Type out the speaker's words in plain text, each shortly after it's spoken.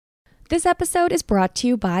This episode is brought to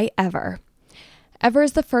you by Ever. Ever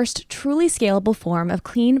is the first truly scalable form of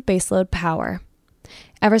clean baseload power.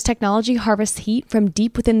 Ever's technology harvests heat from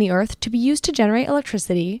deep within the earth to be used to generate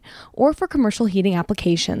electricity or for commercial heating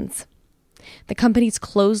applications. The company's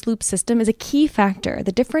closed-loop system is a key factor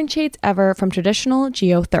that differentiates Ever from traditional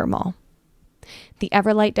geothermal. The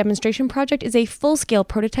Everlight demonstration project is a full-scale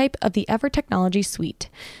prototype of the Ever technology suite,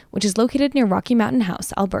 which is located near Rocky Mountain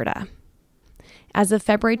House, Alberta. As of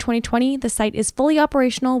February 2020, the site is fully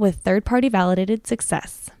operational with third-party validated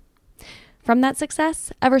success. From that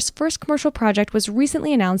success, Ever's first commercial project was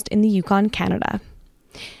recently announced in the Yukon, Canada.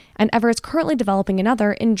 And Ever is currently developing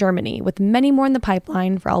another in Germany, with many more in the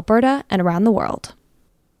pipeline for Alberta and around the world.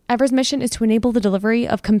 Ever's mission is to enable the delivery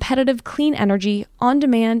of competitive clean energy on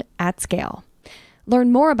demand at scale.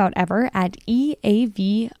 Learn more about Ever at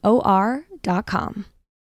eavor.com.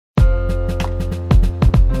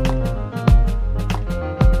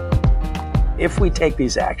 If we take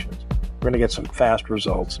these actions, we're going to get some fast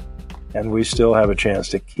results, and we still have a chance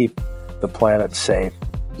to keep the planet safe.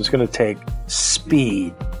 It's going to take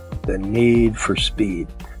speed, the need for speed.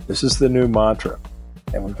 This is the new mantra,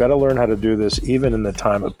 and we've got to learn how to do this even in the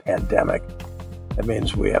time of pandemic. That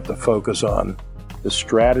means we have to focus on the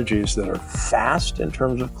strategies that are fast in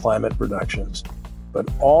terms of climate reductions, but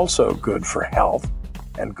also good for health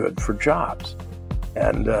and good for jobs.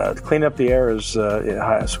 And clean up the air is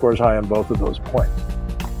scores high on both of those points.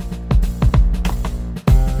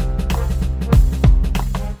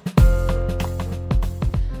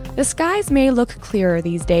 The skies may look clearer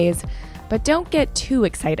these days, but don't get too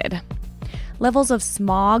excited. Levels of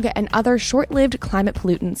smog and other short-lived climate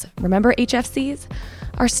pollutants, remember HFCs,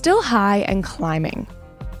 are still high and climbing.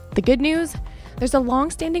 The good news? There's a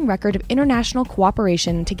long-standing record of international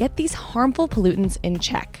cooperation to get these harmful pollutants in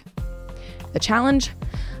check. The challenge?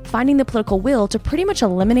 Finding the political will to pretty much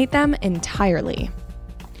eliminate them entirely.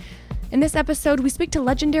 In this episode, we speak to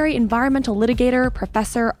legendary environmental litigator,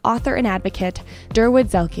 professor, author, and advocate Durwood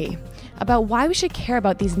Zelke about why we should care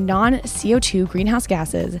about these non-CO2 greenhouse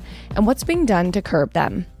gases and what's being done to curb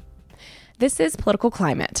them. This is Political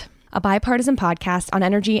Climate, a bipartisan podcast on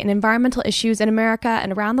energy and environmental issues in America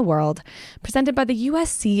and around the world, presented by the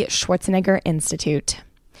USC Schwarzenegger Institute.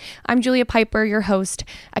 I'm Julia Piper, your host,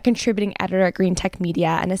 a contributing editor at Green Tech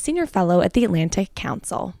Media and a senior fellow at the Atlantic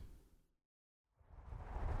Council.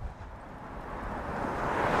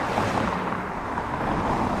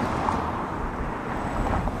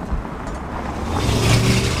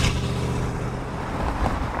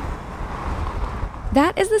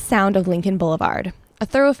 That is the sound of Lincoln Boulevard, a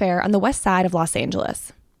thoroughfare on the west side of Los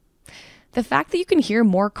Angeles. The fact that you can hear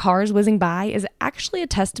more cars whizzing by is actually a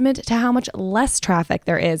testament to how much less traffic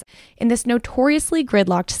there is in this notoriously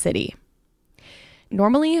gridlocked city.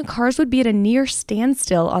 Normally, cars would be at a near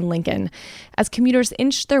standstill on Lincoln as commuters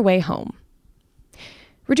inched their way home.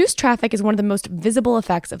 Reduced traffic is one of the most visible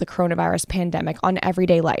effects of the coronavirus pandemic on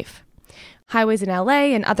everyday life. Highways in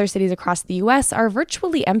LA and other cities across the US are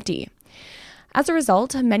virtually empty. As a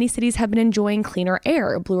result, many cities have been enjoying cleaner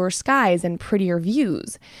air, bluer skies, and prettier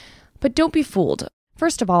views. But don't be fooled.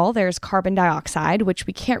 First of all, there's carbon dioxide, which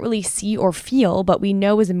we can't really see or feel, but we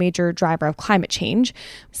know is a major driver of climate change.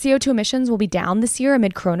 CO2 emissions will be down this year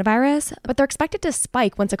amid coronavirus, but they're expected to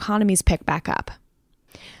spike once economies pick back up.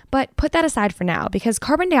 But put that aside for now, because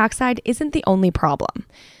carbon dioxide isn't the only problem.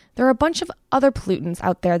 There are a bunch of other pollutants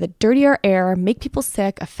out there that dirty our air, make people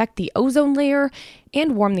sick, affect the ozone layer,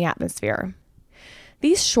 and warm the atmosphere.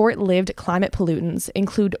 These short-lived climate pollutants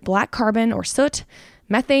include black carbon or soot,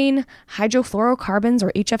 methane, hydrofluorocarbons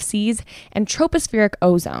or HFCs, and tropospheric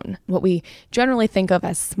ozone, what we generally think of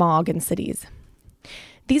as smog in cities.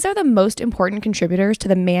 These are the most important contributors to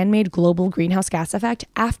the man-made global greenhouse gas effect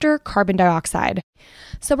after carbon dioxide.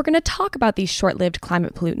 So we're going to talk about these short-lived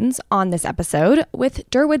climate pollutants on this episode with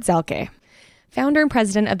Durwood Zelke, founder and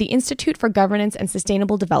president of the Institute for Governance and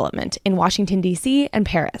Sustainable Development in Washington, D.C. and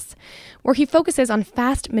Paris, where he focuses on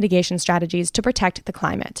fast mitigation strategies to protect the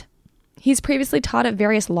climate. He's previously taught at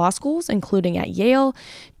various law schools, including at Yale,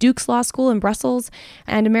 Duke's Law School in Brussels,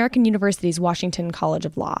 and American University's Washington College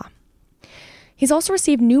of Law. He's also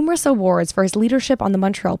received numerous awards for his leadership on the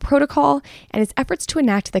Montreal Protocol and his efforts to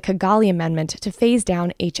enact the Kigali Amendment to phase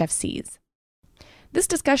down HFCs. This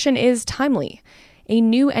discussion is timely. A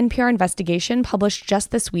new NPR investigation published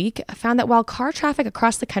just this week found that while car traffic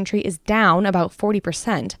across the country is down about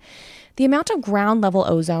 40%, the amount of ground-level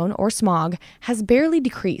ozone, or smog, has barely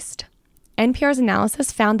decreased. NPR's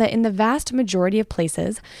analysis found that in the vast majority of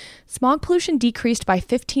places, smog pollution decreased by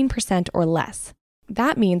 15% or less.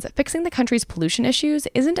 That means fixing the country's pollution issues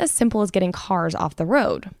isn't as simple as getting cars off the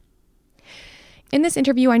road. In this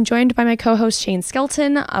interview, I'm joined by my co-host Shane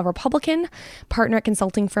Skelton, a Republican, partner at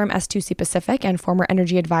consulting firm S2C Pacific and former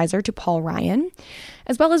energy advisor to Paul Ryan,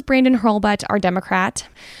 as well as Brandon Hurlbut, our Democrat,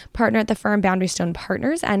 partner at the firm Boundary Stone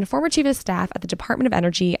Partners and former chief of staff at the Department of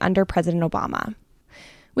Energy under President Obama.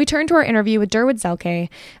 We turn to our interview with Durward Zelke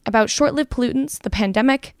about short-lived pollutants, the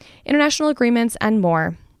pandemic, international agreements, and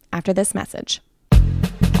more after this message.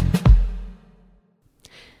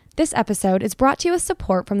 This episode is brought to you with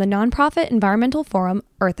support from the nonprofit environmental forum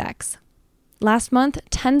EarthX. Last month,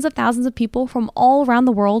 tens of thousands of people from all around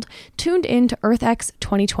the world tuned in to EarthX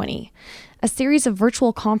 2020, a series of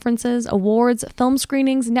virtual conferences, awards, film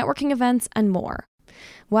screenings, networking events, and more.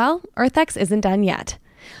 Well, EarthX isn't done yet.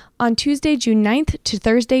 On Tuesday, June 9th to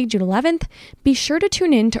Thursday, June 11th, be sure to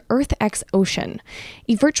tune in to EarthX Ocean,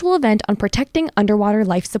 a virtual event on protecting underwater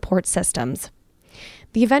life support systems.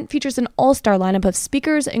 The event features an all-star lineup of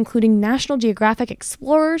speakers, including National Geographic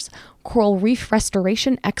explorers, coral reef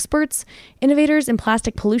restoration experts, innovators in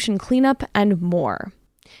plastic pollution cleanup, and more.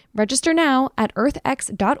 Register now at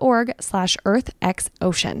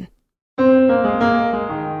earthx.org/earthxocean.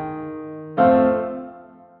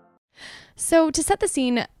 So to set the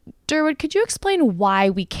scene, Durward, could you explain why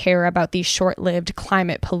we care about these short-lived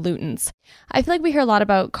climate pollutants? I feel like we hear a lot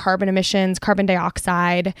about carbon emissions, carbon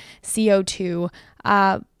dioxide, CO2,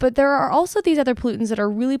 but there are also these other pollutants that are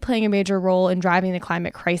really playing a major role in driving the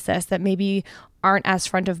climate crisis that maybe aren't as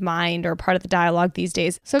front of mind or part of the dialogue these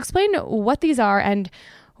days. So explain what these are and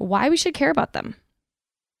why we should care about them.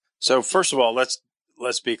 So first of all, let's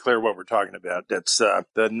be clear what we're talking about. That's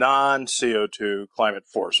the non-CO2 climate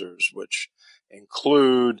forcers, which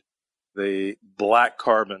include the black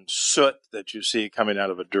carbon soot that you see coming out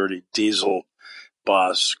of a dirty diesel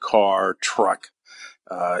bus, car, truck,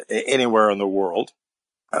 anywhere in the world.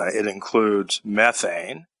 It includes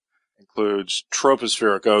methane, includes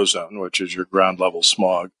tropospheric ozone, which is your ground level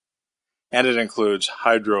smog, and it includes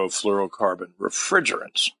hydrofluorocarbon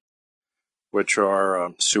refrigerants, which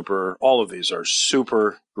are all of these are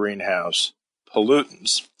super greenhouse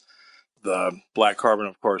pollutants. The black carbon,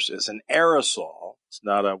 of course, is an aerosol. It's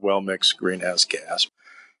not a well-mixed greenhouse gas.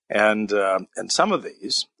 And some of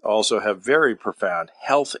these also have very profound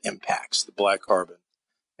health impacts, the black carbon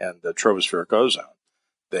and the tropospheric ozone.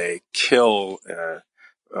 They kill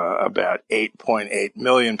about 8.8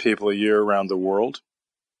 million people a year around the world,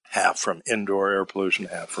 half from indoor air pollution,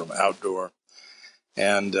 half from outdoor.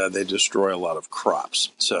 And they destroy a lot of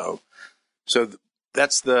crops. So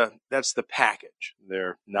that's the package.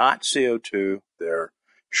 They're not CO2. They're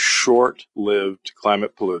short-lived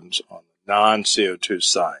climate pollutants on the non-CO2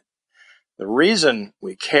 side. The reason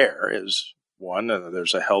we care is, one,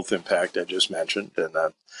 there's a health impact I just mentioned and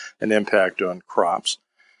an impact on crops.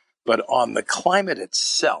 But on the climate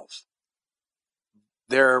itself,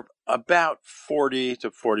 they're about 40 to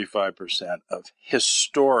 45% of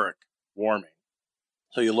historic warming.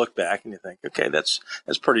 So you look back and you think, okay, that's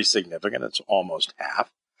pretty significant. It's almost half.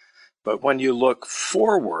 But when you look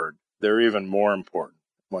forward, they're even more important.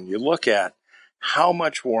 When you look at how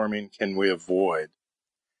much warming can we avoid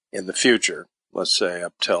in the future, let's say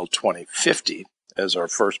up till 2050 as our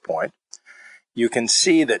first point, you can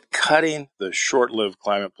see that cutting the short-lived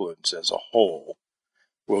climate pollutants as a whole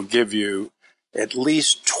will give you at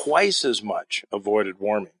least twice as much avoided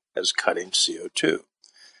warming as cutting CO2.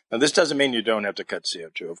 Now, this doesn't mean you don't have to cut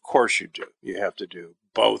CO2. Of course you do. You have to do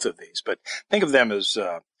both of these. But think of them as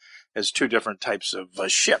two different types of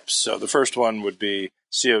ships. So the first one would be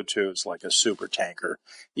CO2. It's like a super tanker.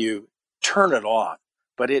 You turn it off,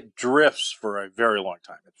 but it drifts for a very long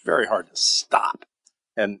time. It's very hard to stop.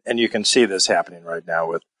 And you can see this happening right now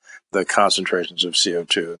with the concentrations of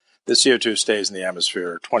CO2. The CO2 stays in the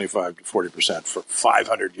atmosphere 25 to 40% for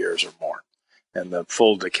 500 years or more. And the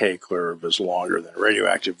full decay curve is longer than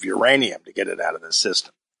radioactive uranium to get it out of the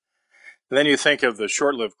system. And then you think of the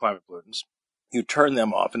short-lived climate pollutants. You turn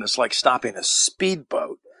them off, and it's like stopping a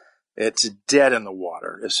speedboat. It's dead in the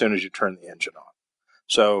water as soon as you turn the engine on.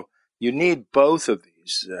 So you need both of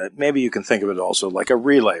these. Maybe you can think of it also like a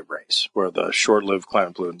relay race, where the short-lived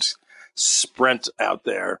climate pollutants sprint out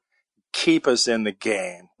there, keep us in the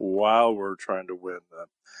game while we're trying to win the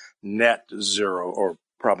net zero, or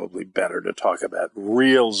probably better to talk about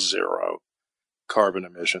real zero carbon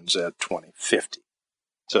emissions at 2050.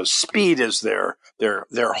 So speed is their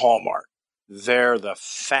hallmark. They're the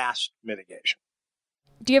fast mitigation.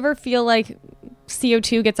 Do you ever feel like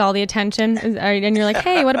CO2 gets all the attention and you're like,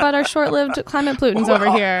 hey, what about our short-lived climate pollutants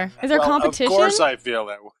over here? Is there competition? Of course I feel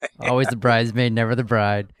that way. Always the bridesmaid, never the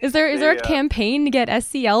bride. Is there a campaign to get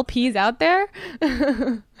SCLPs out there?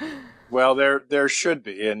 Well, there should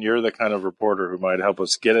be, and you're the kind of reporter who might help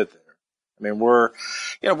us get it there. I mean, we're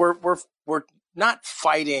not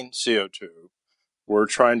fighting CO2. We're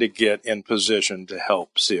trying to get in position to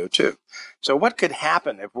help CO2. So what could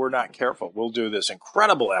happen if we're not careful? We'll do this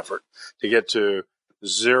incredible effort to get to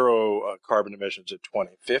zero carbon emissions at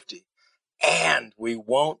 2050, and we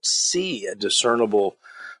won't see a discernible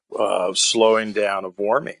slowing down of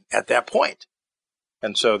warming at that point.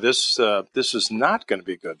 And so this is not going to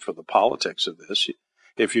be good for the politics of this.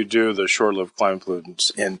 If you do the short-lived climate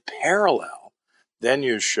pollutants in parallel, then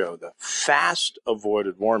you show the fast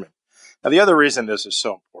avoided warming. Now, the other reason this is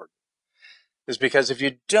so important is because if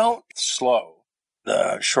you don't slow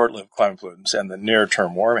the short-lived climate pollutants and the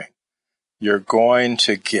near-term warming, you're going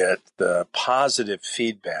to get the positive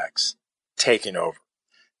feedbacks taking over.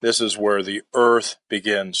 This is where the Earth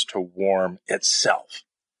begins to warm itself.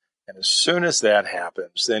 And as soon as that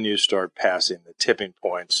happens, then you start passing the tipping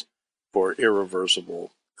points for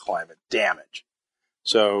irreversible climate damage.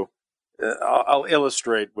 So I'll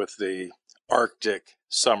illustrate with the Arctic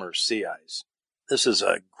summer sea ice. This is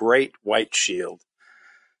a great white shield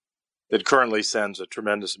that currently sends a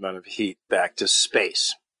tremendous amount of heat back to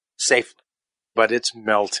space safely, but it's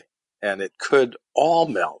melting, and it could all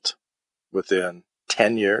melt within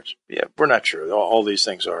 10 years. Yeah, we're not sure. All these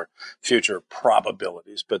things are future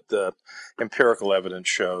probabilities, but the empirical evidence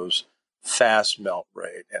shows fast melt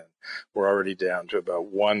rate, and we're already down to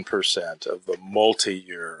about 1% of the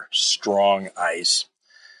multi-year strong ice,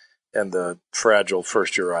 and the fragile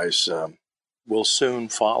first-year ice will soon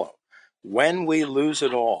follow. When we lose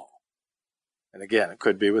it all, and again, it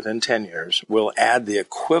could be within 10 years, we'll add the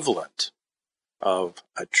equivalent of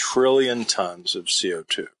 1 trillion tons of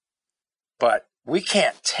CO2. But we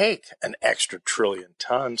can't take an extra 1 trillion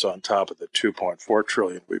tons on top of the 2.4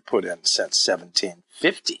 trillion we put in since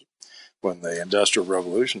 1750 when the Industrial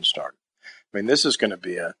Revolution started. I mean, this is going to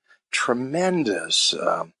be a tremendous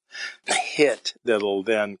hit that'll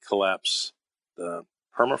then collapse the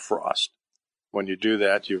permafrost. When you do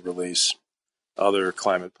that, you release other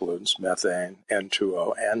climate pollutants, methane,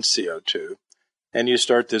 N2O, and CO2, and you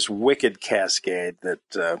start this wicked cascade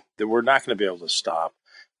that we're not going to be able to stop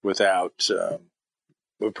without,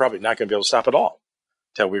 we're probably not going to be able to stop at all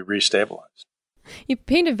until we restabilize. You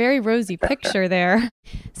paint a very rosy picture there.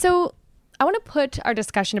 So I want to put our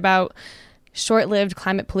discussion about short-lived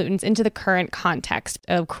climate pollutants into the current context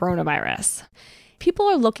of coronavirus. People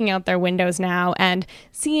are looking out their windows now and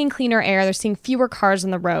seeing cleaner air. They're seeing fewer cars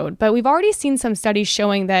on the road. But we've already seen some studies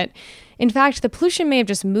showing that, in fact, the pollution may have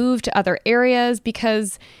just moved to other areas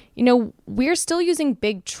because, we're still using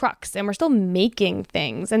big trucks and we're still making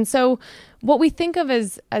things. And so what we think of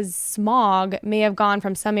as smog may have gone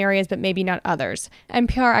from some areas, but maybe not others.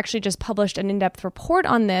 NPR actually just published an in-depth report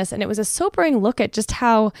on this, and it was a sobering look at just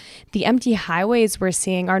how the empty highways we're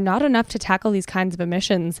seeing are not enough to tackle these kinds of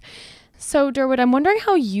emissions. So, Durwood, I'm wondering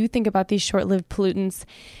how you think about these short-lived pollutants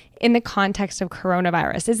in the context of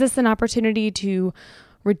coronavirus. Is this an opportunity to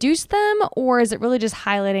reduce them, or is it really just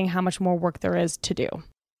highlighting how much more work there is to do?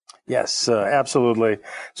 Yes, absolutely.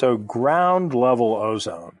 So ground level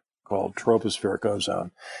ozone, called tropospheric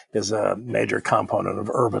ozone, is a major component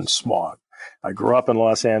of urban smog. I grew up in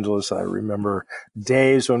Los Angeles. I remember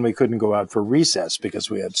days when we couldn't go out for recess because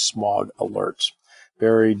we had smog alerts.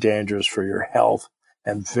 Very dangerous for your health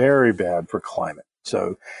and very bad for climate.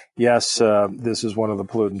 So yes, this is one of the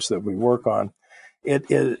pollutants that we work on.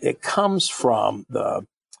 It comes from the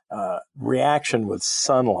reaction with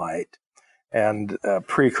sunlight and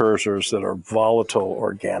precursors that are volatile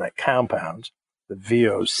organic compounds, the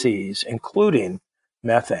VOCs, including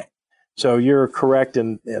methane. So you're correct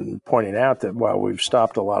in pointing out that while we've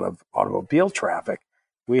stopped a lot of automobile traffic,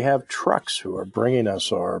 we have trucks who are bringing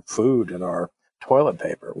us our food and our toilet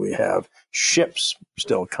paper. We have ships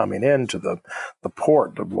still coming into the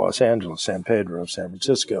port of Los Angeles, San Pedro, San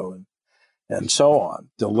Francisco, and so on,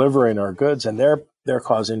 delivering our goods, and they're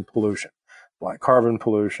causing pollution. Like carbon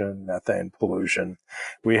pollution, methane pollution.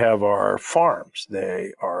 We have our farms.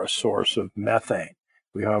 They are a source of methane.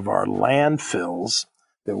 We have our landfills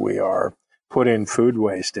that we are putting food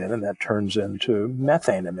waste in, and that turns into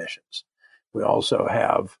methane emissions. We also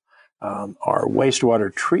have our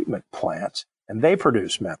wastewater treatment plants, and they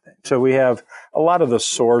produce methane. So we have a lot of the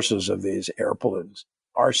sources of these air pollutants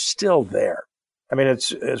are still there. I mean,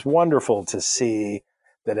 it's wonderful to see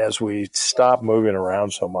that as we stop moving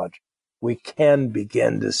around so much, we can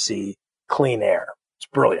begin to see clean air. It's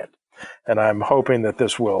brilliant. And I'm hoping that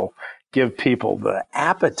this will give people the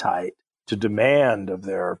appetite to demand of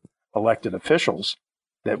their elected officials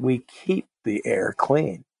that we keep the air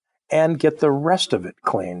clean and get the rest of it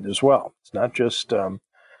cleaned as well. It's not just from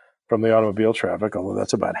the automobile traffic, although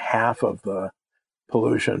that's about half of the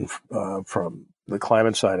pollution from the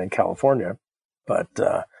climate side in California, but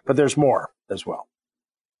there's more as well.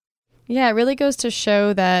 Yeah, it really goes to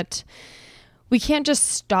show that we can't just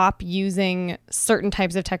stop using certain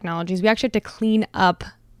types of technologies. We actually have to clean up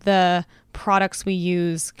the products we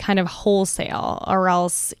use kind of wholesale, or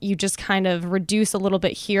else you just kind of reduce a little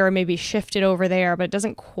bit here, maybe shift it over there, but it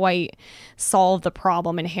doesn't quite solve the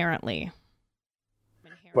problem inherently.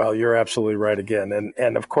 Well, you're absolutely right again.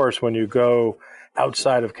 And of course, when you go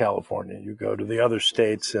outside of California, you go to the other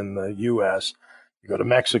states in the U.S., you go to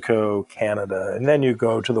Mexico, Canada, and then you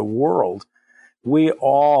go to the world. We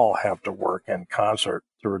all have to work in concert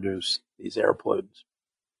to reduce these air pollutants.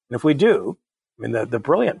 And if we do, I mean, the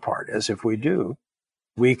brilliant part is if we do,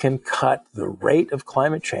 we can cut the rate of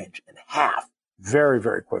climate change in half very,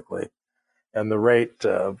 very quickly. And the rate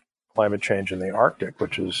of climate change in the Arctic,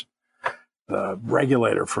 which is the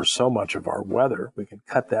regulator for so much of our weather, we can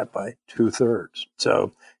cut that by 2/3.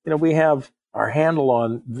 So, we have our handle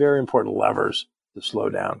on very important levers to slow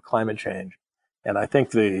down climate change. And I think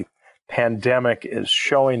the pandemic is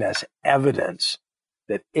showing us evidence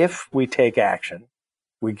that if we take action,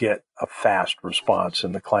 we get a fast response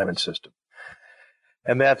in the climate system.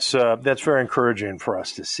 And that's very encouraging for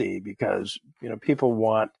us to see, because, people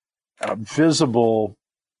want visible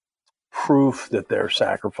proof that their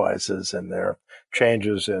sacrifices and their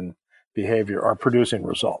changes in behavior are producing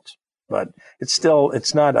results. But it's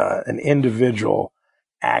not an individual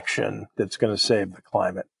action that's going to save the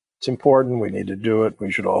climate. It's important. We need to do it.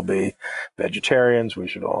 We should all be vegetarians. We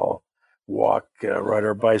should all walk, ride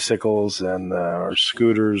our bicycles and our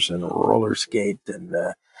scooters and roller skate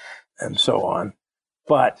and so on.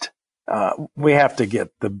 But we have to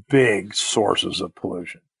get the big sources of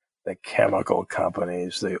pollution, the chemical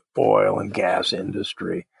companies, the oil and gas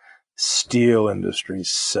industry, steel industry,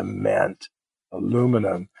 cement,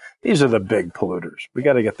 aluminum. These are the big polluters. We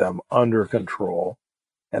got to get them under control.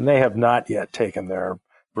 And they have not yet taken their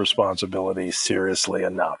responsibility seriously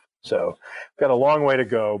enough. So we've got a long way to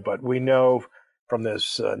go, but we know from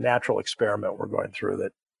this natural experiment we're going through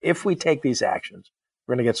that if we take these actions,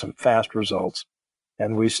 we're going to get some fast results,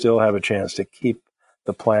 and we still have a chance to keep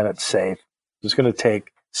the planet safe. It's going to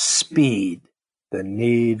take speed, the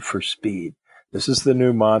need for speed. This is the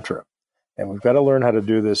new mantra, and we've got to learn how to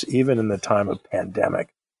do this even in the time of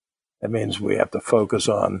pandemic. That means we have to focus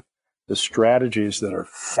on the strategies that are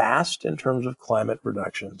fast in terms of climate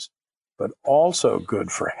reductions, but also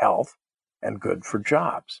good for health and good for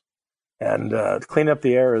jobs. And clean up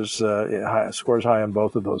the air scores high on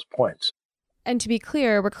both of those points. And to be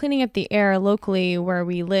clear, we're cleaning up the air locally where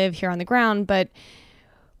we live here on the ground, but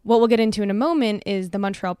what we'll get into in a moment is the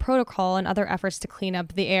Montreal Protocol and other efforts to clean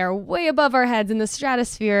up the air way above our heads in the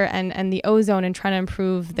stratosphere and the ozone, and trying to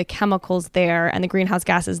improve the chemicals there and the greenhouse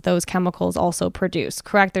gases those chemicals also produce.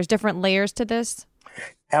 Correct? There's different layers to this?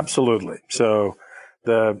 Absolutely. So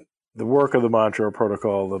the work of the Montreal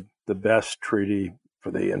Protocol, the best treaty for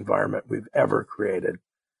the environment we've ever created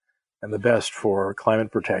and the best for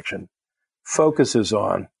climate protection, focuses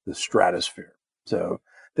on the stratosphere. So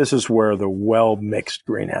this is where the well-mixed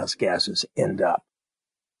greenhouse gases end up.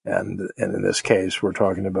 And in this case, we're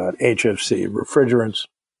talking about HFC refrigerants,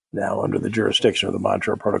 now under the jurisdiction of the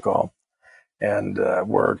Montreal Protocol. And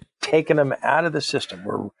we're taking them out of the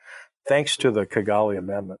system. Thanks to the Kigali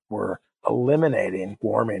Amendment, we're eliminating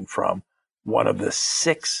warming from one of the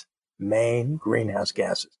 6 main greenhouse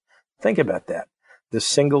gases. Think about that. This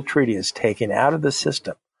single treaty is taking out of the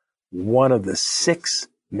system one of the 6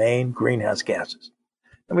 main greenhouse gases.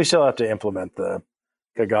 And we still have to implement the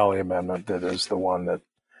Kigali Amendment, that is the one that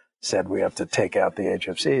said we have to take out the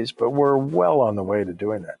HFCs, but we're well on the way to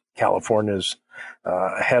doing that. California's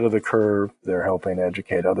ahead of the curve. They're helping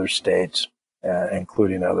educate other states,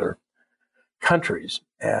 including other countries.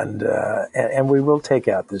 And we will take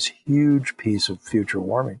out this huge piece of future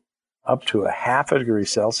warming, up to 0.5 degree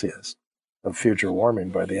Celsius of future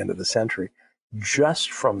warming by the end of the century, just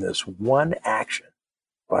from this one action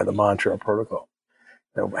by the Montreal Protocol.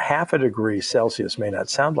 Now, 0.5 degree Celsius may not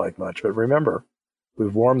sound like much, but remember,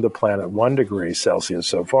 we've warmed the planet 1 degree Celsius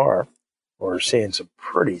so far. We're seeing some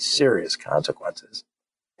pretty serious consequences.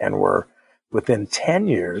 And we're, within 10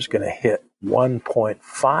 years, going to hit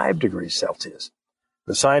 1.5 degrees Celsius.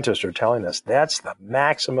 The scientists are telling us that's the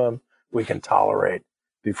maximum we can tolerate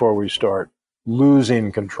before we start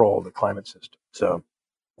losing control of the climate system. So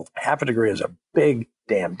 0.5 degree is a big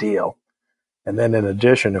damn deal. And then in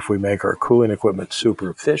addition, if we make our cooling equipment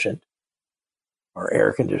super efficient, our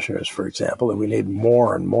air conditioners, for example, that we need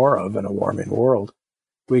more and more of in a warming world,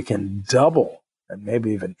 we can double and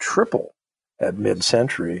maybe even triple at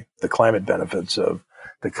mid-century the climate benefits of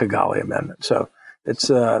the Kigali Amendment. So it's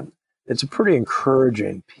a pretty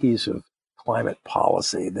encouraging piece of climate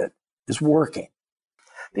policy that is working.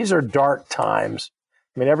 These are dark times.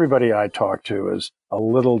 I mean, everybody I talk to is a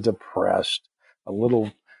little depressed, a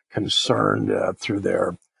little concerned through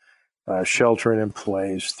their sheltering in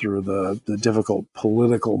place, through the difficult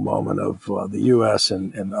political moment of the U.S.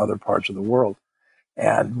 and other parts of the world.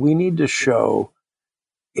 And we need to show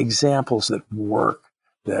examples that work,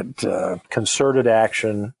 that concerted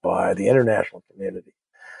action by the international community,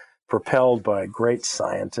 propelled by great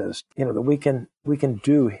scientists, that we can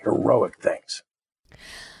do heroic things.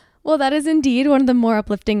 Well, that is indeed one of the more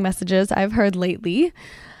uplifting messages I've heard lately.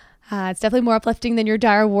 It's definitely more uplifting than your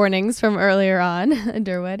dire warnings from earlier on,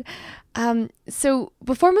 Durwood. So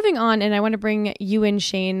before moving on, and I want to bring you in,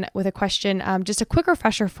 Shane, with a question, just a quick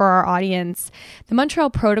refresher for our audience. The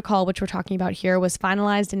Montreal Protocol, which we're talking about here, was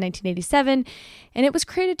finalized in 1987, and it was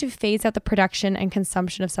created to phase out the production and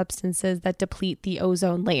consumption of substances that deplete the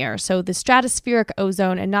ozone layer. So the stratospheric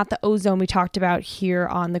ozone and not the ozone we talked about here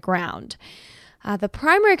on the ground. The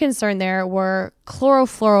primary concern there were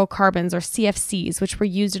chlorofluorocarbons, or CFCs, which were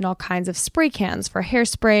used in all kinds of spray cans for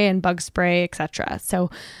hairspray and bug spray, etc. So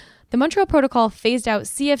the Montreal Protocol phased out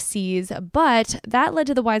CFCs, but that led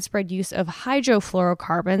to the widespread use of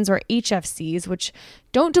hydrofluorocarbons, or HFCs, which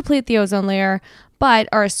don't deplete the ozone layer, but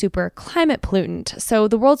are a super climate pollutant. So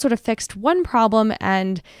the world sort of fixed one problem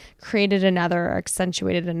and created another, or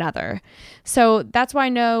accentuated another. So that's why I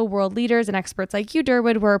know world leaders and experts like you,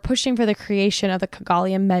 Durwood, were pushing for the creation of the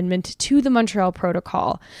Kigali Amendment to the Montreal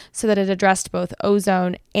Protocol so that it addressed both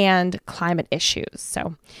ozone and climate issues.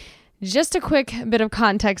 So just a quick bit of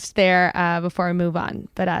context there before we move on.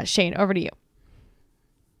 But Shane, over to you.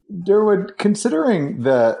 Durwood, considering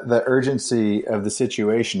the urgency of the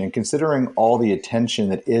situation and considering all the attention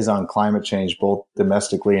that is on climate change, both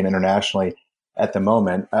domestically and internationally at the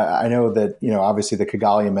moment, I know that, obviously the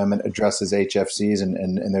Kigali Amendment addresses HFCs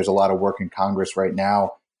and there's a lot of work in Congress right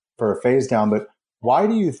now for a phase down. But why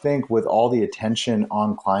do you think, with all the attention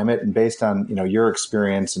on climate and based on, your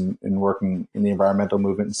experience in working in the environmental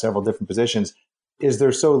movement in several different positions, is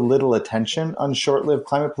there so little attention on short-lived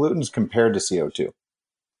climate pollutants compared to CO2?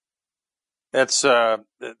 That's a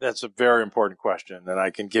very important question, and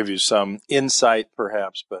I can give you some insight,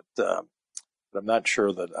 perhaps, but I'm not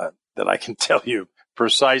sure that I can tell you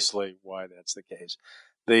precisely why that's the case.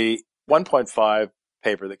 The 1.5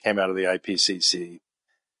 paper that came out of the IPCC,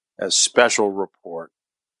 a special report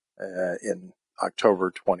in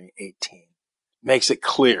October 2018, makes it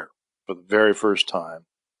clear for the very first time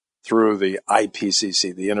through the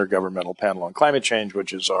IPCC, the Intergovernmental Panel on Climate Change,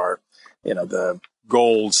 which is our, the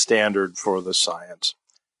gold standard for the science.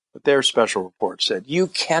 But their special report said you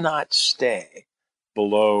cannot stay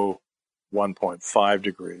below 1.5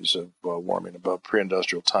 degrees of warming above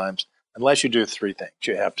pre-industrial times unless you do three things.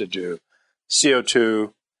 You have to do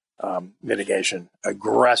CO2 mitigation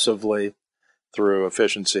aggressively through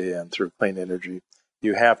efficiency and through clean energy.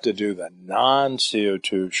 You have to do the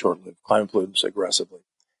non-CO2 short-lived climate pollutants aggressively.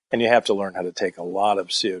 And you have to learn how to take a lot of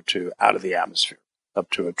CO2 out of the atmosphere,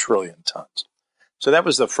 up to 1 trillion tons. So that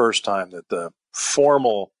was the first time that the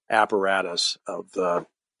formal apparatus of the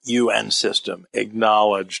UN system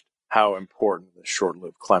acknowledged how important the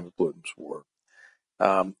short-lived climate pollutants were.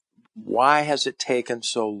 Why has it taken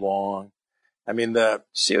so long? I mean, the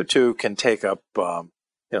CO2 can take up, a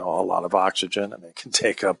lot of oxygen. I mean, it can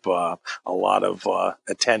take up a lot of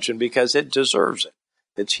attention because it deserves it.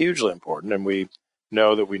 It's hugely important, and we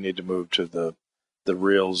know that we need to move to the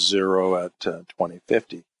real zero at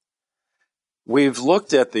 2050. We've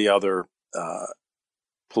looked at the other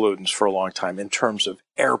pollutants for a long time in terms of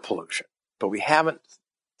air pollution, but we haven't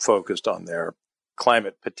focused on their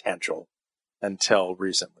climate potential until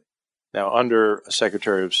recently. Now, under then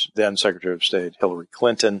Secretary of State Hillary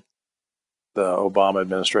Clinton, the Obama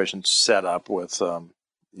administration set up with the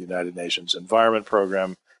United Nations Environment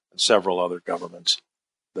Program and several other governments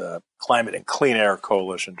the Climate and Clean Air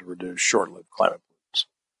Coalition to reduce short-lived climate pollutants.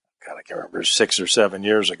 God, I can't remember, 6 or 7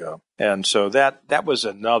 years ago. And so that was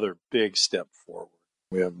another big step forward.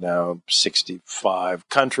 We have now 65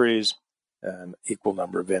 countries, an equal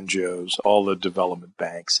number of NGOs, all the development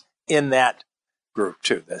banks in that group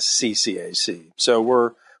too, the CCAC. So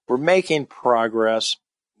we're making progress.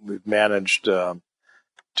 We've managed to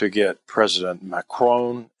get President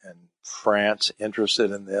Macron in France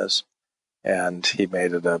interested in this, and he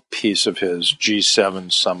made it a piece of his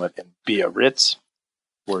G7 summit in Biarritz,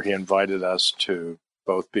 where he invited us to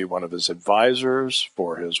both be one of his advisors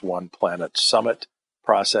for his One Planet Summit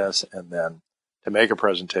process, and then to make a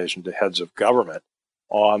presentation to heads of government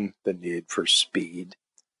on the need for speed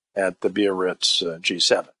at the Biarritz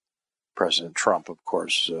G7. President Trump, of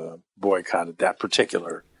course, boycotted that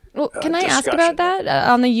particular Well, can I ask about that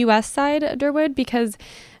on the U.S. side, Durwood? Because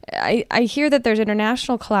I hear that there's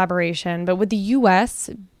international collaboration, but would the U.S.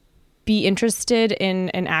 be interested in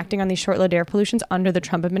acting on these short-lived air pollutions under the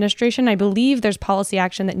Trump administration? I believe there's policy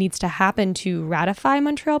action that needs to happen to ratify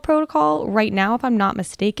Montreal Protocol right now, if I'm not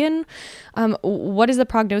mistaken. What is the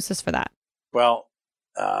prognosis for that? Well,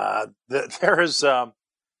 there is,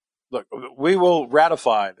 look, we will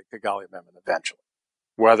ratify the Kigali Amendment eventually,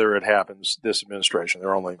 whether it happens this administration.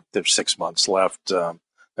 There's 6 months left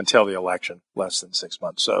until the election, less than 6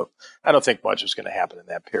 months. So I don't think much is going to happen in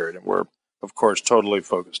that period. And we're, of course, totally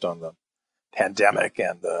focused on the pandemic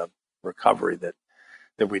and the recovery that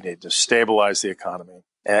we need to stabilize the economy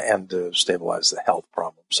and to stabilize the health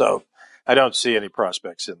problem. So I don't see any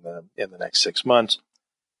prospects in the next 6 months.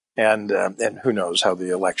 And who knows how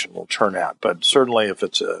the election will turn out. But certainly if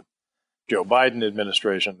it's a Joe Biden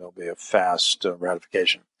administration, there'll be a fast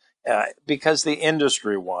ratification because the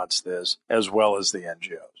industry wants this as well as the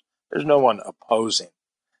NGOs. There's no one opposing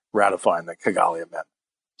ratifying the Kigali Amendment.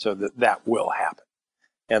 So that will happen.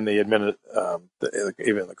 And even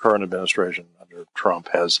the current administration under Trump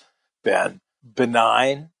has been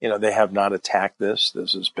benign. They have not attacked this.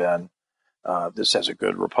 This has a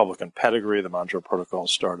good Republican pedigree. The Montreal Protocol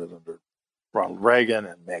started under Ronald Reagan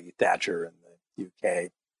and Maggie Thatcher in the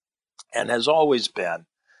UK and has always been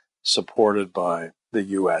supported by the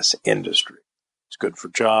U.S. industry. It's good for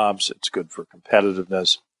jobs. It's good for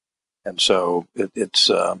competitiveness. And so it's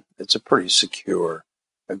a pretty secure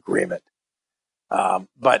agreement.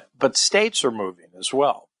 But states are moving as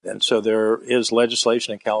well. And so there is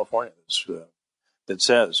legislation in California that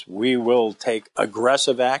says we will take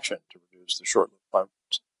aggressive action to reduce the short-lived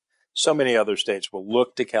pollutions. So many other states will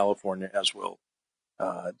look to California, as will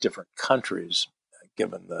different countries,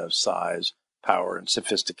 given the size, power, and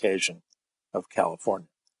sophistication of California.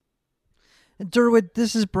 Durwood,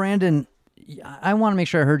 this is Brandon. I want to make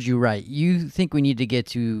sure I heard you right. You think we need to get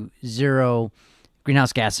to zero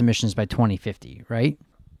greenhouse gas emissions by 2050, right?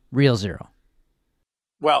 Real zero.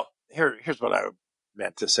 Well, here's what I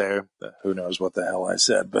meant to say. Who knows what the hell I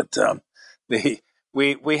said? But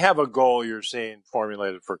we have a goal you're seeing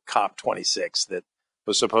formulated for COP26 that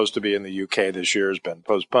was supposed to be in the UK this year, has been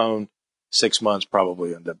postponed. 6 months,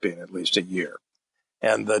 probably end up being at least a year.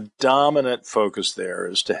 And the dominant focus there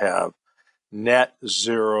is to have net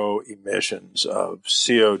zero emissions of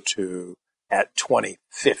CO2 at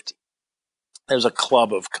 2050. There's a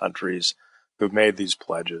club of countries who've made these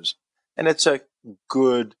pledges, and it's a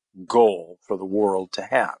good goal for the world to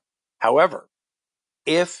have. However,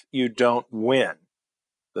 if you don't win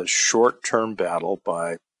the short-term battle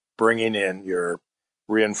by bringing in your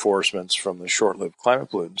reinforcements from the short-lived climate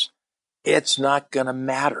pollutants, it's not going to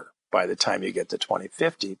matter by the time you get to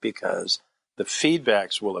 2050 because the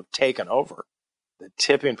feedbacks will have taken over. The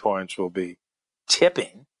tipping points will be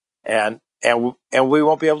tipping, and we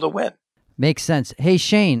won't be able to win. Makes sense. Hey,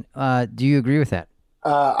 Shane, do you agree with that?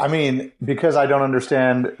 Because I don't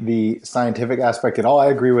understand the scientific aspect at all, I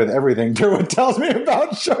agree with everything Durwood tells me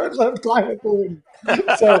about short-lived climate pollutants.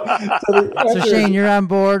 So Shane, you're on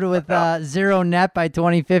board with zero net by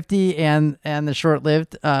 2050 and the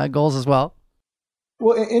short-lived goals as well?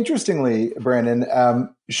 Well, interestingly, Brandon,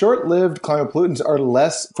 short-lived climate pollutants are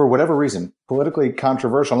less, for whatever reason, politically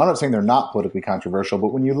controversial. I'm not saying they're not politically controversial, but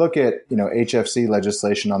when you look at HFC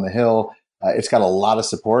legislation on the Hill, it's got a lot of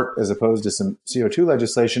support as opposed to some CO2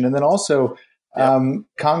 legislation. And then also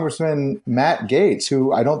Congressman Matt Gaetz,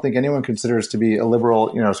 who I don't think anyone considers to be a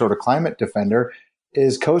liberal, sort of climate defender,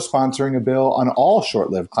 is co-sponsoring a bill on all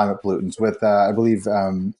short-lived climate pollutants with, I believe,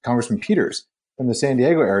 Congressman Peters from the San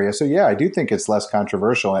Diego area. So, yeah, I do think it's less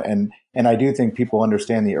controversial. And I do think people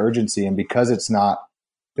understand the urgency. And because it's not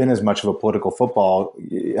been as much of a political football,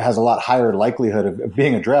 it has a lot higher likelihood of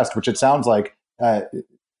being addressed, which it sounds like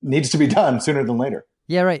needs to be done sooner than later.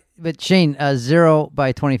 Yeah, right. But Shane, zero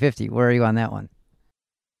by 2050, where are you on that one?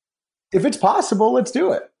 If it's possible, let's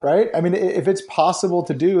do it, right? I mean, if it's possible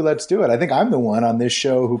to do, let's do it. I think I'm the one on this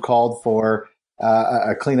show who called for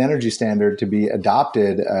a clean energy standard to be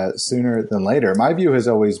adopted sooner than later. My view has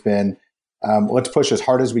always been, let's push as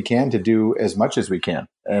hard as we can to do as much as we can.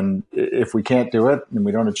 And if we can't do it and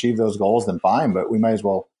we don't achieve those goals, then fine, but we might as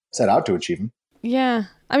well set out to achieve them. Yeah.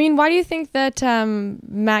 I mean, why do you think that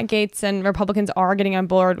Matt Gaetz and Republicans are getting on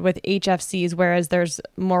board with HFCs, whereas there's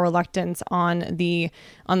more reluctance on the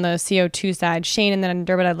CO2 side? Shane, and then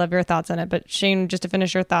Durwood, I'd love your thoughts on it. But Shane, just to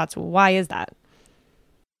finish your thoughts, why is that?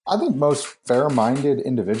 I think most fair-minded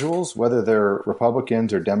individuals, whether they're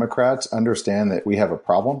Republicans or Democrats, understand that we have a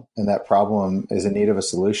problem and that problem is in need of a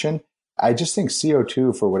solution. I just think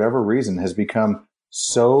CO2, for whatever reason, has become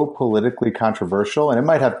so politically controversial, and it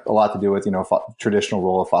might have a lot to do with, traditional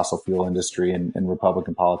role of fossil fuel industry and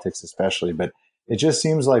Republican politics especially. But it just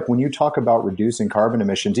seems like when you talk about reducing carbon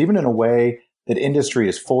emissions, even in a way that industry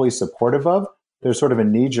is fully supportive of, there's sort of a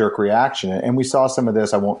knee-jerk reaction. And we saw some of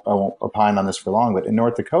this. I won't opine on this for long, but in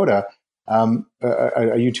North Dakota,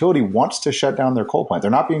 a utility wants to shut down their coal plant. They're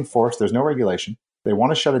not being forced. There's no regulation. They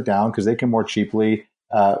want to shut it down because they can more cheaply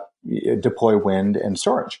deploy wind and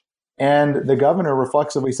storage. And the governor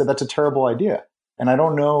reflexively said that's a terrible idea. And I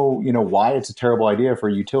don't know, why it's a terrible idea for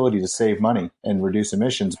a utility to save money and reduce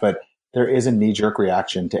emissions, but there is a knee-jerk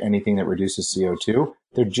reaction to anything that reduces CO2.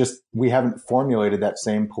 We haven't formulated that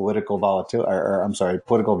same political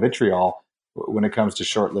political vitriol when it comes to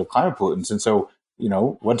short-lived climate pollutants. And so,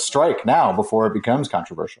 let's strike now before it becomes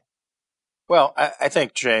controversial. Well, I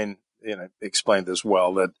think Jane, explained this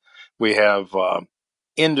well, that we have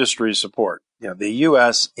industry support. The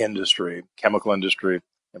U.S. industry, chemical industry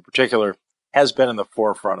in particular, has been in the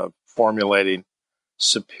forefront of formulating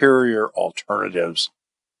superior alternatives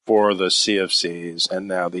for the CFCs and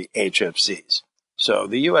now the HFCs. So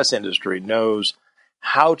the U.S. industry knows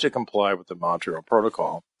how to comply with the Montreal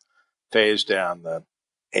Protocol, phase down the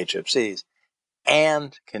HFCs,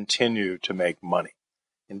 and continue to make money.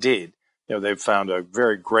 Indeed, they've found a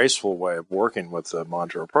very graceful way of working with the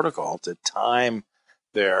Montreal Protocol to time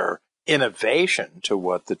their innovation to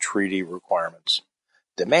what the treaty requirements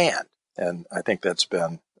demand. And I think that's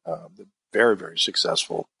been very, very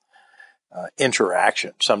successful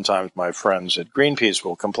interaction. Sometimes my friends at Greenpeace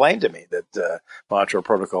will complain to me that the Montreal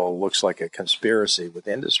Protocol looks like a conspiracy with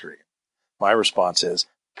industry. My response is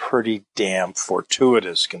pretty damn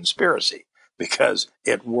fortuitous conspiracy, because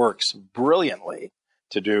it works brilliantly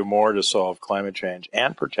to do more to solve climate change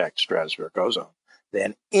and protect stratospheric ozone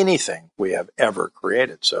than anything we have ever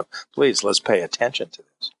created. So please, let's pay attention to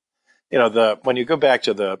this. When you go back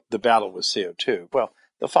to the battle with CO2, well,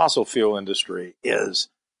 the fossil fuel industry is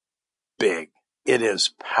big. It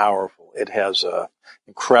is powerful. It has an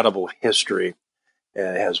incredible history.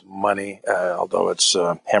 It has money, although it's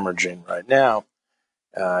hemorrhaging right now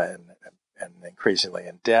and increasingly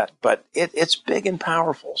in debt. But it's big and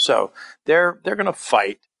powerful. So they're going to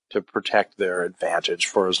fight to protect their advantage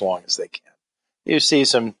for as long as they can. You see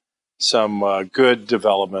some good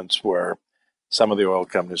developments where some of the oil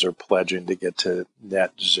companies are pledging to get to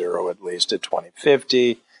net zero at least at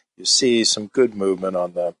 2050. You see some good movement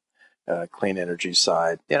on the clean energy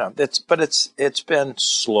side. It's been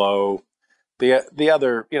slow. The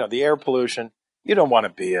other, the air pollution. You don't want to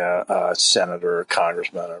be a senator, or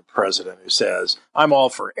congressman, or president who says, "I'm all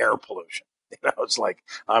for air pollution." It's like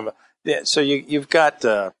So you've got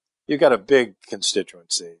a big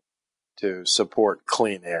constituency to support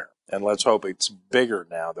clean air, and let's hope it's bigger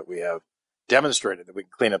now that we have demonstrated that we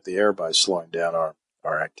can clean up the air by slowing down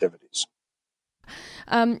our activities.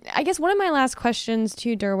 I guess one of my last questions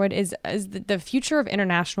to Durwood is the future of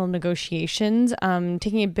international negotiations.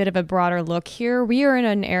 Taking a bit of a broader look here, we are in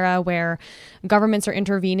an era where governments are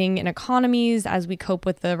intervening in economies as we cope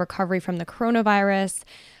with the recovery from the coronavirus.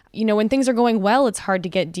 When things are going well, it's hard to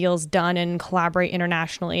get deals done and collaborate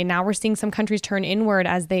internationally. And now we're seeing some countries turn inward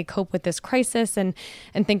as they cope with this crisis and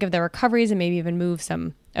think of their recoveries and maybe even move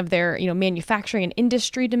some of their, manufacturing and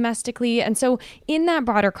industry domestically. And so in that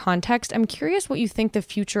broader context, I'm curious what you think the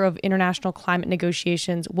future of international climate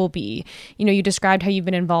negotiations will be. You described how you've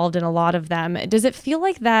been involved in a lot of them. Does it feel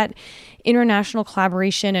like that international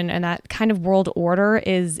collaboration and that kind of world order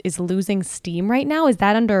is losing steam right now? Is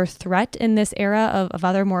that under threat in this era of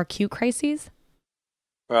other more acute crises?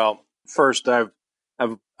 Well, first, I've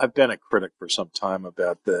been a critic for some time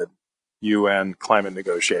about the UN climate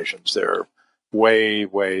negotiations. They're way,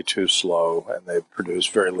 way too slow, and they've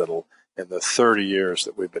produced very little in the 30 years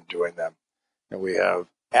that we've been doing them. And we have,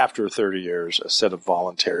 after 30 years, a set of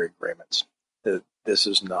voluntary agreements. This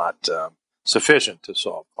is not sufficient to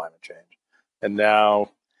solve climate change. And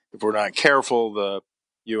now, if we're not careful, the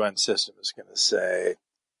UN system is going to say,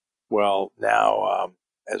 well, now,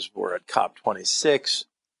 as we're at COP26,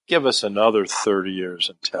 give us another 30 years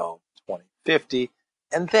until 2050,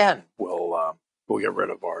 and then we'll get rid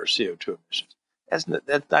of our CO2 emissions. That's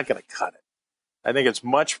not going to cut it. I think it's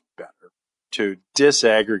much better to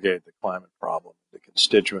disaggregate the climate problem into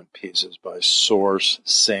constituent pieces by source,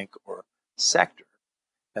 sink, or sector,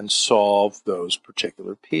 and solve those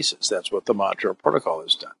particular pieces. That's what the Montreal Protocol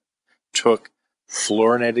has done. It took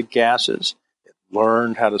fluorinated gases. It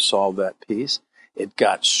learned how to solve that piece. It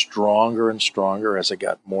got stronger and stronger as it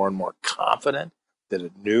got more and more confident that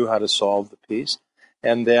it knew how to solve the piece.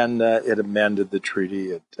 And then it amended the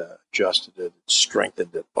treaty, it adjusted it, it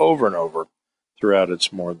strengthened it over and over throughout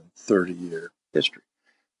its more than 30-year history.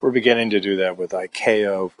 We're beginning to do that with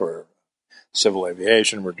ICAO for civil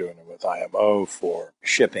aviation. We're doing it with IMO for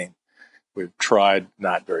shipping. We've tried,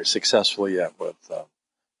 not very successfully yet, with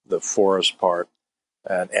the forest part,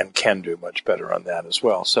 and can do much better on that as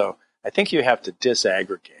well. So I think you have to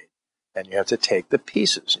disaggregate, and you have to take the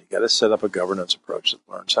pieces. You got to set up a governance approach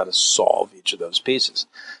that learns how to solve each of those pieces.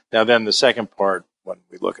 Now, then the second part, when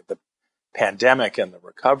we look at the pandemic and the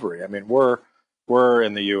recovery, I mean, we're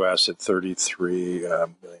in the U.S. at 33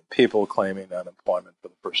 million people claiming unemployment for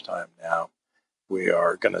the first time now. We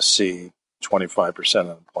are going to see 25%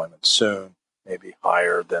 unemployment soon, maybe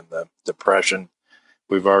higher than the Depression.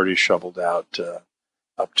 We've already shoveled out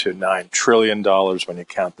up to $9 trillion when you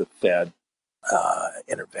count the Fed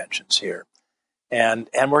interventions here. And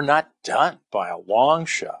we're not done by a long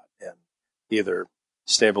shot in either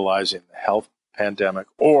stabilizing the health pandemic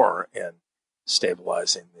or in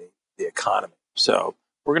stabilizing the economy. So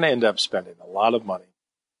we're going to end up spending a lot of money.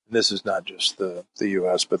 And this is not just the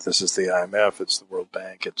U.S., but this is the IMF, it's the World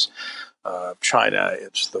Bank, it's China,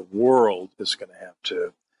 it's the world is going to have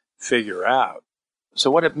to figure out.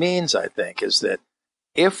 So what it means, I think, is that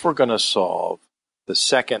if we're going to solve the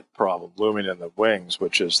second problem looming in the wings,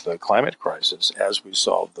 which is the climate crisis, as we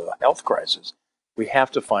solve the health crisis, we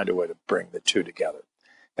have to find a way to bring the two together.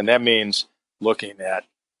 And that means looking at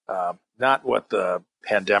not what the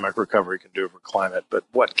pandemic recovery can do for climate, but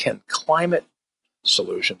what can climate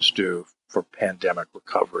solutions do for pandemic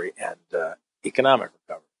recovery and economic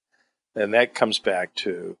recovery. And that comes back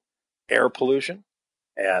to air pollution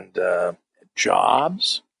and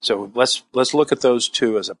jobs. So let's look at those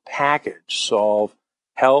two as a package, solve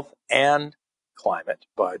health and climate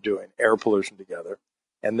by doing air pollution together.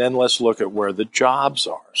 And then let's look at where the jobs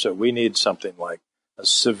are. So we need something like a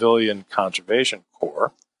civilian conservation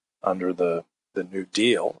corps under the New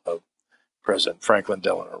Deal of President Franklin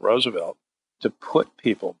Delano Roosevelt to put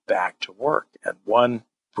people back to work. And one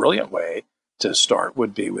brilliant way to start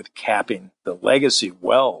would be with capping the legacy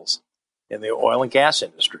wells in the oil and gas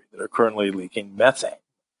industry that are currently leaking methane,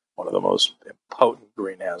 one of the most potent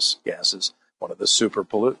greenhouse gases, one of the super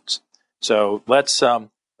pollutants. So let's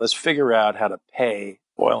figure out how to pay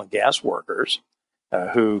oil and gas workers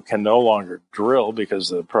who can no longer drill because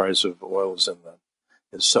the price of oil is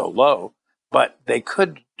so low, but they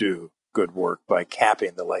could do good work by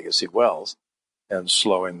capping the legacy wells and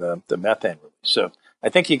slowing the methane release. So I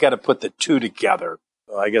think you got to put the two together.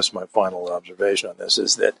 I guess my final observation on this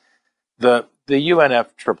is that the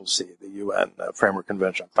UNFCCC, the UN Framework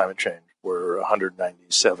Convention on Climate Change, where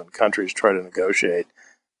 197 countries try to negotiate,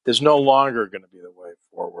 is no longer going to be the way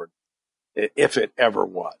forward, if it ever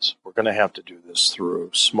was. We're going to have to do this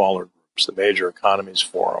through smaller groups, the major economies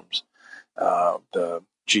forums, the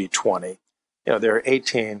G20. There are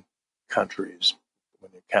 18 countries,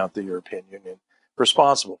 when you count the European Union,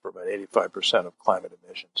 responsible for about 85% of climate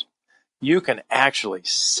emissions. You can actually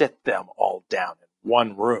sit them all down in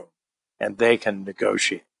one room and they can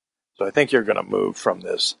negotiate. So I think you're going to move from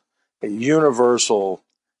this a universal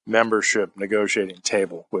membership negotiating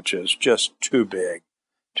table, which is just too big,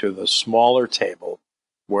 to the smaller table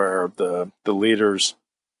where the leaders,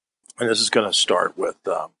 and this is going to start with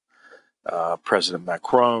President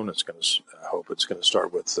Macron. I hope it's going to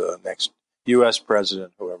start with the next U.S.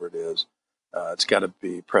 president, whoever it is. It's got to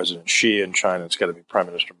be President Xi in China. It's got to be Prime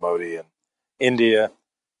Minister Modi in India,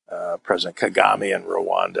 President Kagame in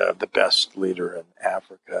Rwanda, the best leader in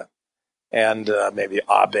Africa, and maybe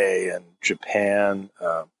Abe in Japan,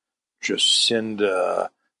 Jacinda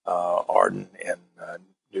Ardern in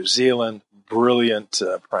New Zealand, brilliant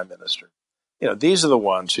Prime Minister. These are the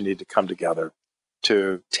ones who need to come together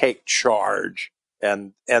to take charge,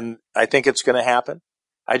 and I think it's going to happen.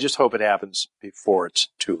 I just hope it happens before it's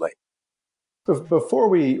too late. Before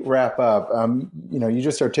we wrap up, you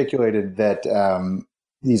just articulated that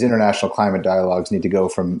these international climate dialogues need to go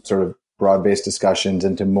from sort of broad-based discussions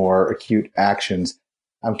into more acute actions.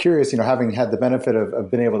 I'm curious, having had the benefit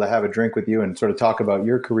of being able to have a drink with you and sort of talk about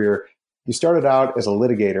your career, you started out as a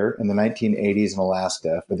litigator in the 1980s in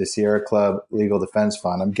Alaska for the Sierra Club Legal Defense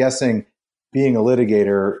Fund. I'm guessing being a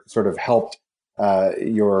litigator sort of helped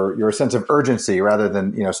your sense of urgency rather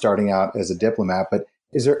than, starting out as a diplomat. But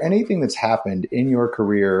is there anything that's happened in your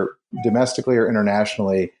career, domestically or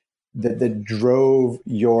internationally, that drove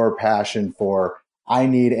your passion for, I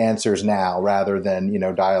need answers now rather than,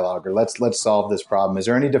 dialogue, or let's solve this problem? Is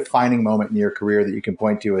there any defining moment in your career that you can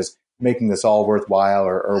point to as making this all worthwhile,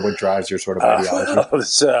 or what drives your sort of ideology?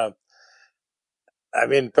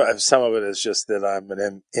 Some of it is just that I'm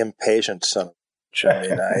an impatient son of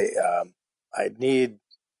challenge. I mean, I need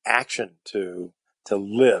action to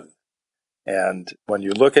live. And when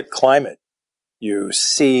you look at climate, you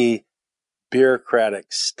see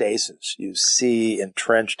bureaucratic stasis. You see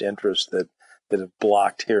entrenched interests that have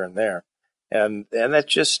blocked here and there. And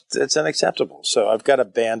it's unacceptable. So I've got a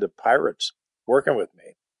band of pirates working with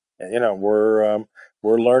me. And, we're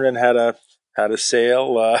learning how to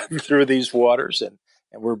sail through these waters. And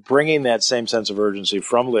we're bringing that same sense of urgency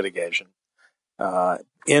from litigation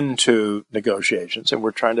into negotiations. And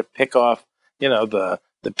we're trying to pick off, the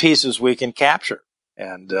pieces we can capture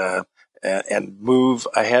and move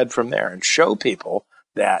ahead from there and show people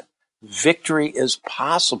that victory is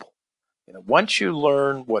possible. Once you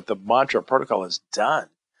learn what the Montreal Protocol has done,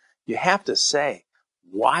 you have to say,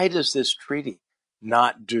 why does this treaty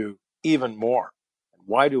not do even more? And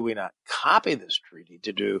why do we not copy this treaty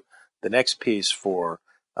to do the next piece for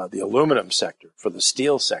the aluminum sector, for the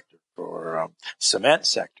steel sector, for cement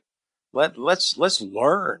sector? Let's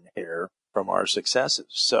learn here from our successes.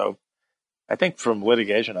 So I think from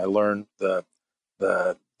litigation, I learned the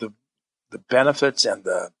benefits and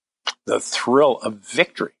the thrill of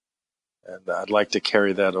victory. And I'd like to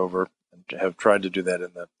carry that over and have tried to do that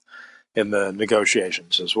in the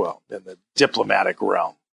negotiations as well, in the diplomatic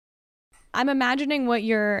realm. I'm imagining what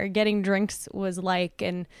your getting drinks was like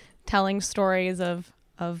and telling stories of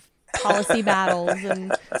policy battles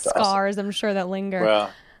and scars, I'm sure, that linger.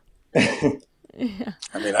 Well, yeah.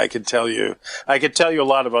 I mean, I could tell you a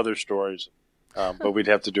lot of other stories, but we'd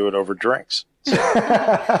have to do it over drinks. So.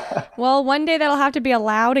 Well, one day that'll have to be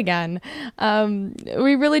allowed again.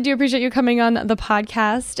 We really do appreciate you coming on the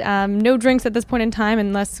podcast. No drinks at this point in time,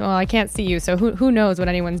 unless, well, I can't see you, so who knows what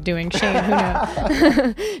anyone's doing. Shane, who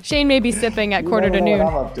knows? Shane may be sipping at quarter to noon.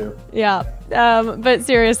 What I'm up to. Yeah, but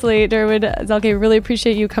seriously, Durwood Zuelke, really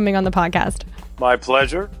appreciate you coming on the podcast. My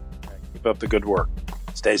pleasure. Keep up the good work.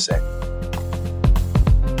 Stay safe.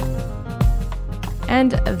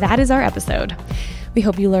 And that is our episode. We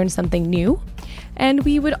hope you learned something new. And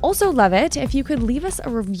we would also love it if you could leave us a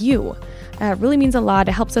review. It really means a lot.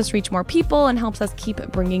 It helps us reach more people and helps us keep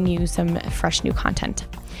bringing you some fresh new content.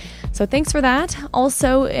 So thanks for that.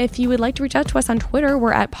 Also, if you would like to reach out to us on Twitter,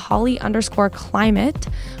 we're at poly_climate.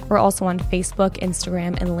 We're also on Facebook,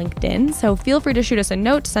 Instagram, and LinkedIn. So feel free to shoot us a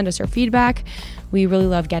note, send us your feedback. We really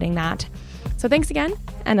love getting that. So thanks again,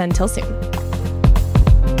 and until soon.